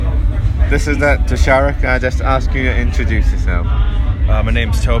this is Tasharak. I just ask you to introduce yourself. My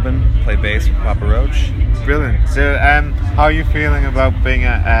name's Tobin, play bass with Papa Roach. Brilliant. So, how are you feeling about being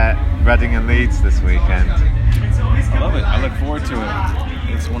at Reading and Leeds this weekend? I love it. I look forward to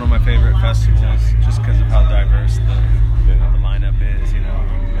it. It's one of my favorite festivals just because of how diverse the lineup is. You know,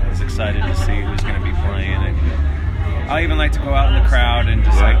 I was excited to see who's going to be playing, and I even like to go out in the crowd and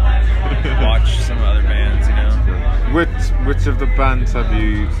just like watch some other bands. You know. Which of the bands have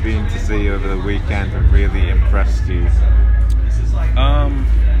you been to see over the weekend that really impressed you?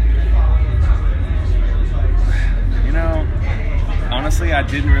 You know, honestly, I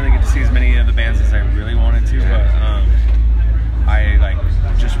didn't really get to see as many of the bands as I really wanted to, but I like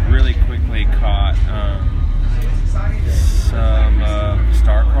just really quickly caught some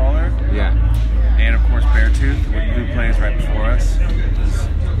Starcrawler, and of course Beartooth, who plays right before us. It's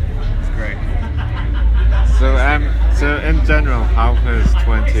great. So in general, how has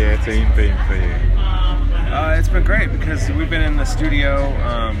 2018 been for you? It's been great because we've been in the studio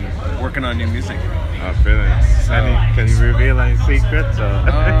working on new music. Oh, brilliant. So, can you reveal any secrets? Or?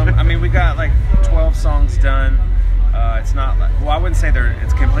 I mean, we got like 12 songs done. It's not like, well, I wouldn't say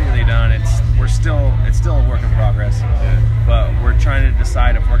it's completely done. It's still a work in progress. Yeah. But we're trying to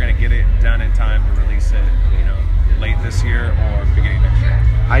decide if we're going to get it done in time to release it, you know, late this year or beginning next year.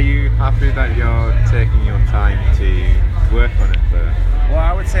 Are you happy that you're taking your time to work on it though? Well,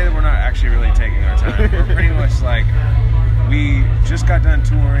 I would say that we're not actually really taking our time. We're pretty much like, we just got done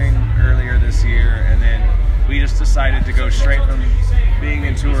touring earlier this year, and then we just decided to go straight from being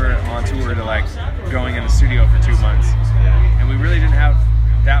on tour to like going in the studio for 2 months. And we really didn't have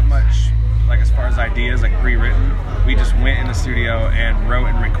that much, like as far as ideas, like pre-written. We just went in the studio and wrote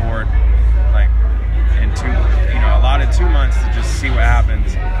and record like allotted 2 months to just see what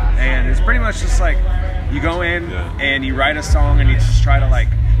happens. And it's pretty much just like, you go in and you write a song and you just try to like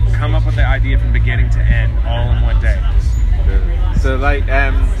come up with the idea from beginning to end all in one day. So like,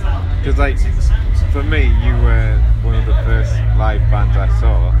 because like for me, you were one of the first live bands I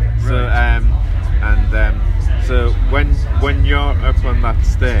saw. Really? So when you're up on that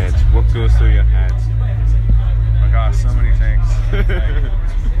stage, what goes through your head? Oh my gosh, so many things.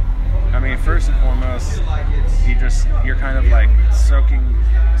 I mean, first and foremost, you're kind of like soaking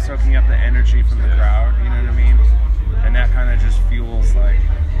up the energy from the crowd, you know what I mean? And that kind of just fuels like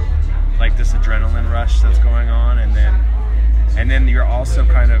this adrenaline rush that's going on, and then you're also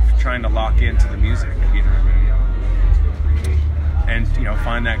kind of trying to lock into the music, you know what I mean? And you know,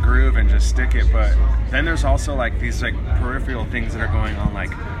 find that groove and just stick it. But then there's also like these like peripheral things that are going on,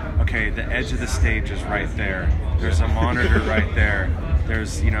 like, okay, the edge of the stage is right there. There's a monitor right there.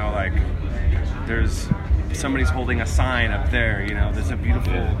 There's, you know, like, there's somebody's holding a sign up there, you know, there's a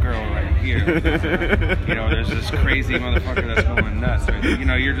beautiful girl right here. You know, there's this crazy motherfucker that's going nuts. Right? You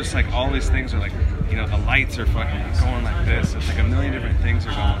know, you're just like, all these things are like, you know, the lights are fucking going like this. It's like a million different things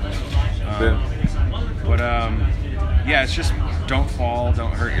are going on. Yeah, it's just don't fall,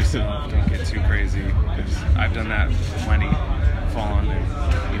 don't hurt yourself, don't get too crazy. Because I've done that plenty, fallen and,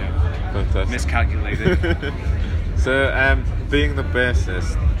 you know, miscalculated. So, being the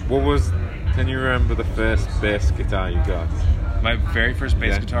bassist, can you remember the first bass guitar you got? My very first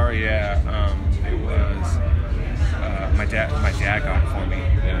bass guitar, it was my dad got it for me.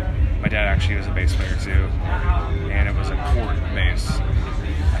 Yeah. My dad actually was a bass player too, and it was a chord bass.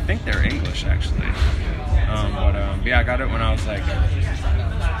 I think they're English actually, but I got it when I was like,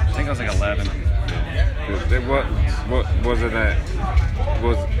 I think I was like 11. What was it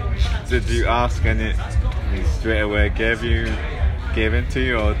did you ask and it straight away gave in to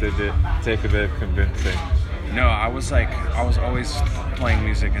you, or did it take a bit of convincing? No, I was always playing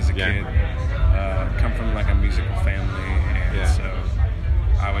music as a kid. Come from like a musical family, and so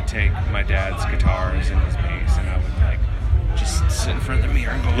I would take my dad's guitars and his bass, and I would like just sit in front of the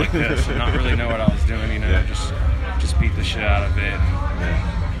mirror and go like this, and not really know what I was doing, you know, just beat the shit out of it, and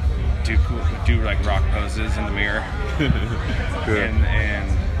do like rock poses in the mirror. And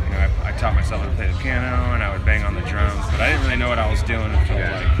you know, I taught myself how to play the piano, and I would bang on the drums, but I didn't really know what I was doing until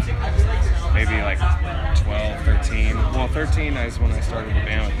like maybe like 12, 13. Well, 13 is when I started the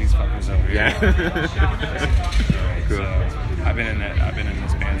band with these fuckers over here. Cool. So I've been in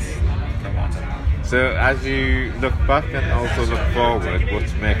this band for a long time. So as you look back and also look forward,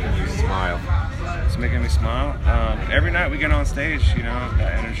 what's making you smile? It's making me smile. Every night we get on stage, you know,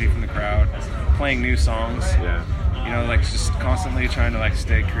 that energy from the crowd, playing new songs. You know, like just constantly trying to like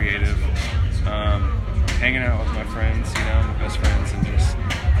stay creative, hanging out with my friends, you know, my best friends, and just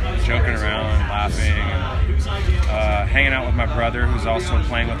joking around and laughing, and hanging out with my brother who's also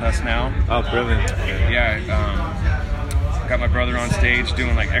playing with us now. Oh, brilliant. Yeah, got my brother on stage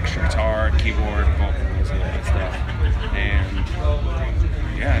doing like extra guitar, keyboard, vocals, and all that stuff. And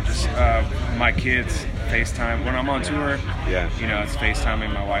yeah, just my kids FaceTime when I'm on tour. Yeah. You know, it's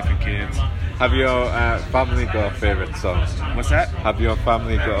FaceTiming my wife and kids. Have your family got a favourite song? What's that? Have your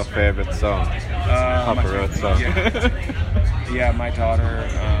family got a favourite song? Papa Roach song. Yeah. Yeah, my daughter,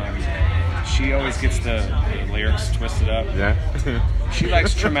 she always gets the lyrics twisted up. Yeah. She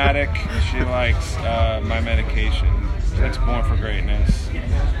likes Traumatic. She likes My Medication. She likes Born for Greatness.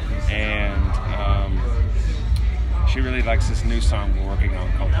 And she really likes this new song we're working on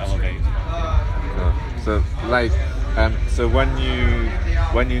called Elevate. So like, so when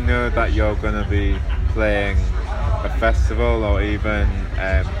you know that you're gonna be playing a festival or even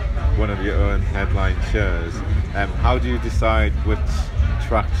one of your own headline shows, how do you decide which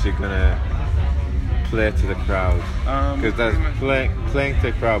tracks you're gonna play to the crowd? Because there's playing to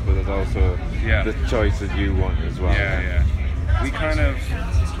the crowd, but there's also the choices you want as well. Yeah.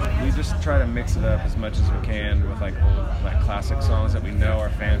 We just try to mix it up as much as we can with like old, like classic songs that we know are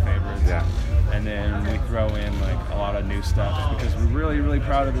fan favorites. Yeah. And then we throw in like a lot of new stuff because we're really, really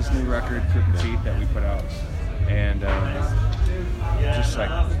proud of this new record, Crooked Teeth, that we put out. And just like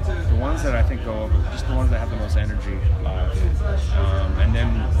the ones that I think go over, just the ones that have the most energy live. And then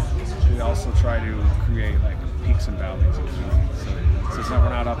we also try to create like peaks and valleys. So it's not, we're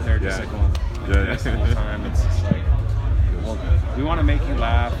not up there just like going the whole time. It's just like, well, we want to make you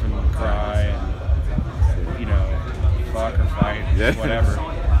laugh and cry and, you know, fuck or fight, whatever.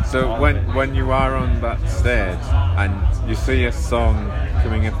 So when you are on that stage and you see a song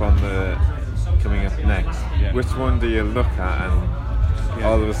coming up next, which one do you look at and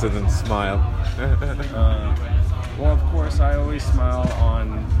all of a sudden smile? Well, of course, I always smile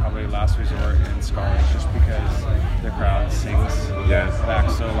on probably Last Resort and Scars, just because the crowd sings back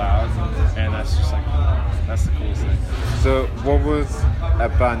so loud, and that's just like, that's the coolest thing. So what was a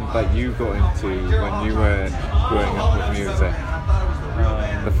band that you got into when you were growing up with music?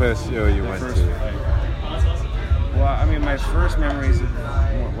 The first show you went to? Well, I mean, my first memories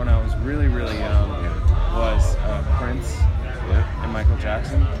when I was really, really young was Prince and Michael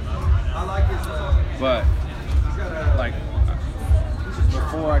Jackson. But like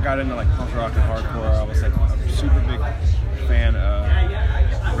before I got into like punk rock and hardcore, I was like a super big fan of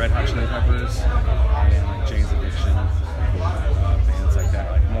Red Hot Chili Peppers and like Jane's Addiction, bands like that,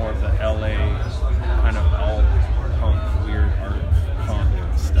 like more of the LA kind of alt punk, weird art punk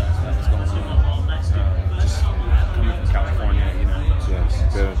stuff that was going on. Just coming from California, you know.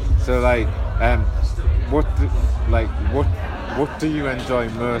 Yes. So like, what do you enjoy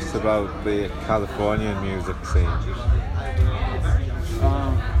most about the Californian music scene?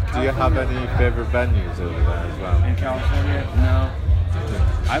 Do you have any favorite venues over there as well? In California? No.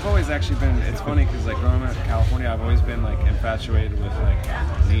 I've always actually been, it's funny because like growing up in California, I've always been like infatuated with like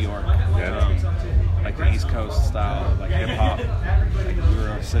New York. Like the East Coast style of like hip hop. Like we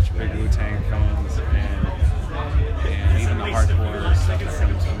were such big Wu-Tang fans and even the hardcore stuff that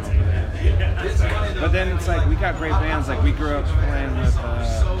comes from over there. But then it's like we got great bands. Like we grew up playing with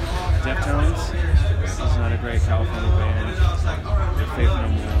Deftones. This is another great California band. The Faith No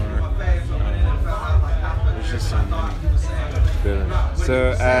More. There's just so many. Brilliant.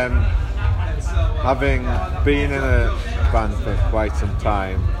 So, having been in a band for quite some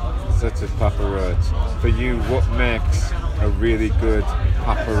time, such as Papa Roach, for you, what makes a really good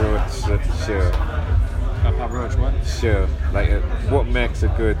Papa Roach show? Papa Roach what? Show. Like, what makes a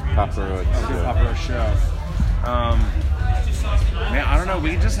good Papa Roach show? A good Papa Roach show. Man, I don't know.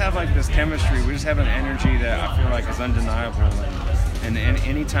 We just have like this chemistry. We just have an energy that I feel like is undeniable. And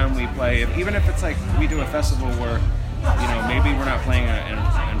any time we play, even if it's like we do a festival where, you know, maybe we're not playing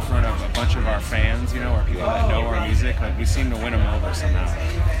in front of a bunch of our fans, you know, or people that know our music, like we seem to win them over somehow.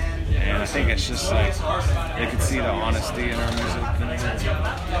 And I think it's just like they could see the honesty in our music. You know?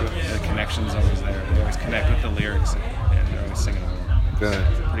 The connection's always there. We always connect with the lyrics and they're always singing along. Good.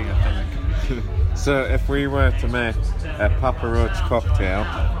 It's pretty authentic. So if we were to make a Papa Roach cocktail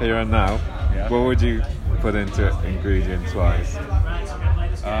here and now, what would you put into it ingredients-wise?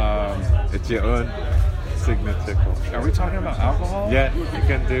 It's your own signature cocktail. Are we talking about alcohol? Yeah, you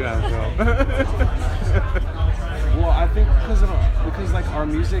can do alcohol. Well, I think because like our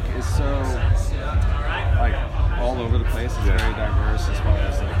music is so like all over the place. It's very diverse as far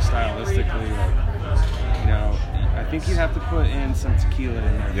as like stylistically. Like, you know, I think you'd have to put in some tequila in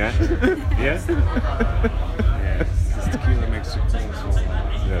there. Yeah. For sure. Yes. Yeah, because tequila makes you feel so.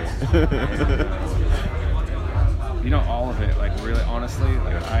 Yes. You know, all of it. Like really, honestly,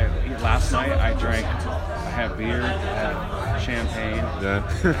 like last night I had beer, I had champagne, I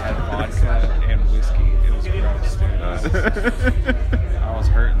had vodka and whiskey. It was great. roast, dude. I was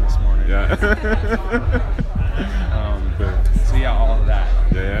hurting this morning. Yeah. So yeah, all of that.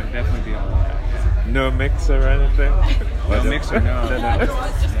 Yeah. Definitely be all of that. No mixer or anything? No mixer, no.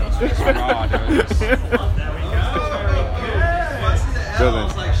 It's raw, dude.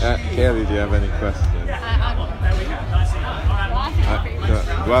 Brilliant. Kaylee, do you have any questions?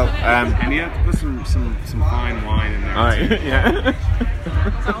 Well, and you have to put some fine wine in there. All right. Too. Yeah.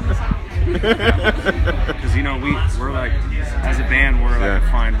 Because we're like, as a band, we're like a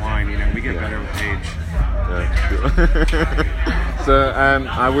fine wine. We get better with age. Yeah, cool. So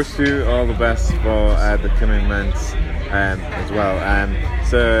I wish you all the best for the coming months as well.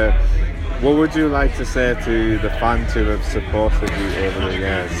 So what would you like to say to the fans who have supported you over the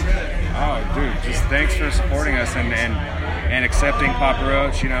years? Oh, dude, just thanks for supporting us and accepting Papa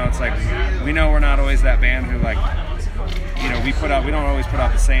Roach. It's like, we know we're not always that band who we don't always put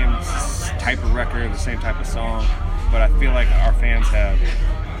out the same type of record, the same type of song, but I feel like our fans have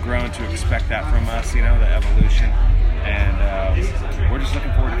grown to expect that from us, the evolution, and we're just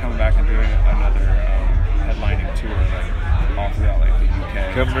looking forward to coming back and doing another headlining tour all throughout the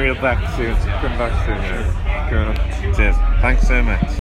UK. Come real back soon. Come back soon. Cool. Cheers. Thanks so much.